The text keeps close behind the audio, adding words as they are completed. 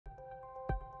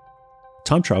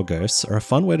Timetrial ghosts are a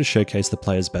fun way to showcase the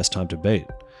player's best time to beat,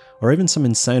 or even some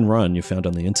insane run you found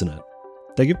on the internet.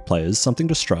 They give players something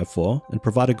to strive for and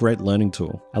provide a great learning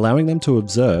tool, allowing them to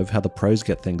observe how the pros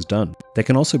get things done. They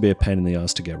can also be a pain in the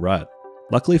ass to get right.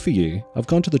 Luckily for you, I've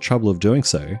gone to the trouble of doing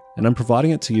so, and I'm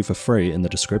providing it to you for free in the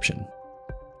description.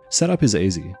 Setup is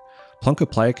easy. Plonk a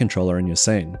player controller in your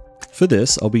scene. For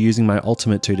this, I'll be using my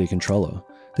Ultimate 2D controller.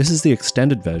 This is the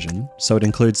extended version, so it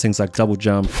includes things like double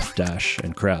jump, dash,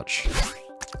 and crouch.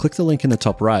 Click the link in the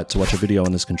top right to watch a video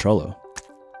on this controller.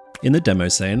 In the demo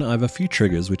scene, I have a few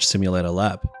triggers which simulate a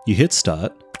lap. You hit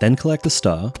start, then collect the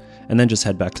star, and then just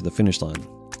head back to the finish line.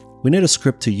 We need a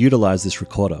script to utilize this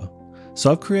recorder. So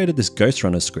I've created this Ghost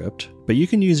Runner script, but you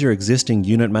can use your existing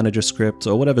Unit Manager script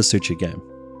or whatever suits your game.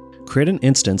 Create an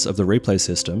instance of the replay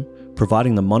system,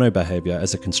 providing the mono behavior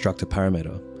as a constructor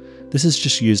parameter. This is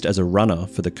just used as a runner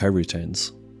for the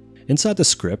coroutines. Inside the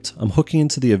script, I'm hooking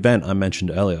into the event I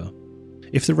mentioned earlier.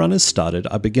 If the run is started,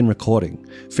 I begin recording,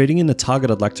 feeding in the target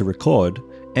I'd like to record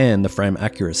and the frame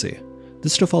accuracy.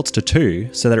 This defaults to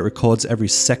 2 so that it records every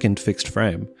second fixed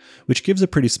frame, which gives a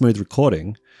pretty smooth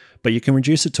recording, but you can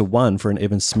reduce it to 1 for an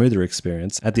even smoother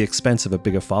experience at the expense of a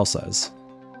bigger file size.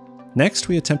 Next,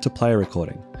 we attempt to play a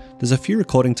recording. There's a few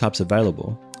recording types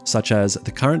available, such as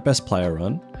the current best player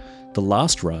run, the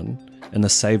last run, and the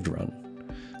saved run.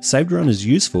 Saved run is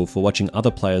useful for watching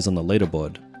other players on the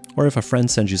leaderboard, or if a friend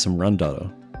sends you some run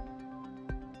data.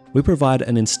 We provide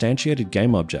an instantiated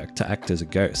game object to act as a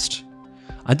ghost.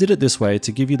 I did it this way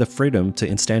to give you the freedom to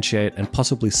instantiate and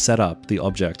possibly set up the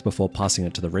object before passing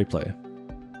it to the replay.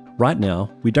 Right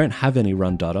now, we don't have any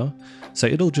run data, so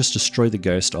it'll just destroy the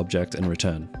ghost object and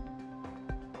return.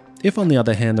 If on the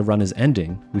other hand the run is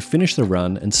ending, we finish the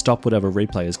run and stop whatever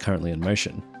replay is currently in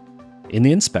motion. In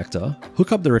the inspector,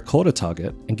 hook up the recorder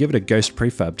target and give it a ghost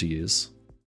prefab to use.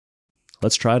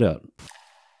 Let's try it out.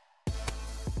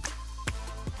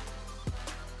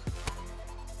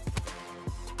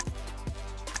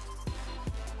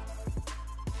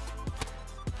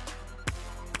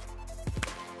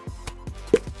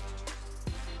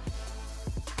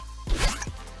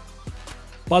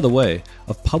 By the way,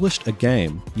 I've published a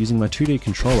game using my 2D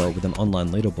controller with an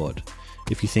online leaderboard.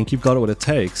 If you think you've got what it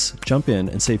takes, jump in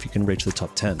and see if you can reach the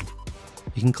top 10.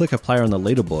 You can click a player on the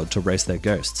leaderboard to race their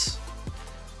ghosts.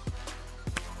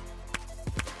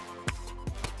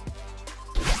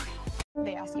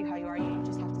 They ask you how you are, you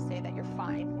just have to say that you're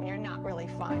fine when you're not really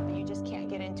fine, but you just can't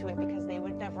get into it because they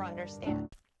would never understand.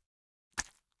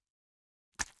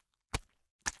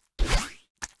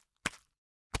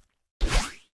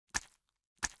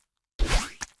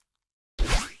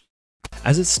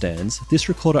 As it stands, this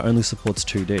recorder only supports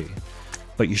 2D,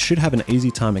 but you should have an easy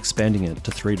time expanding it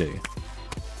to 3D.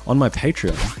 On my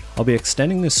Patreon, I'll be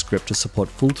extending this script to support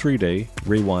full 3D,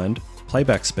 rewind,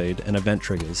 playback speed, and event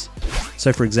triggers.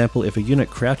 So for example, if a unit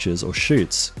crouches or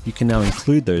shoots, you can now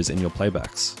include those in your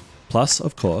playbacks. Plus,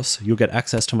 of course, you'll get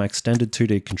access to my extended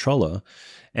 2D controller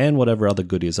and whatever other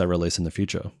goodies I release in the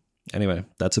future. Anyway,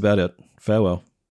 that's about it. Farewell.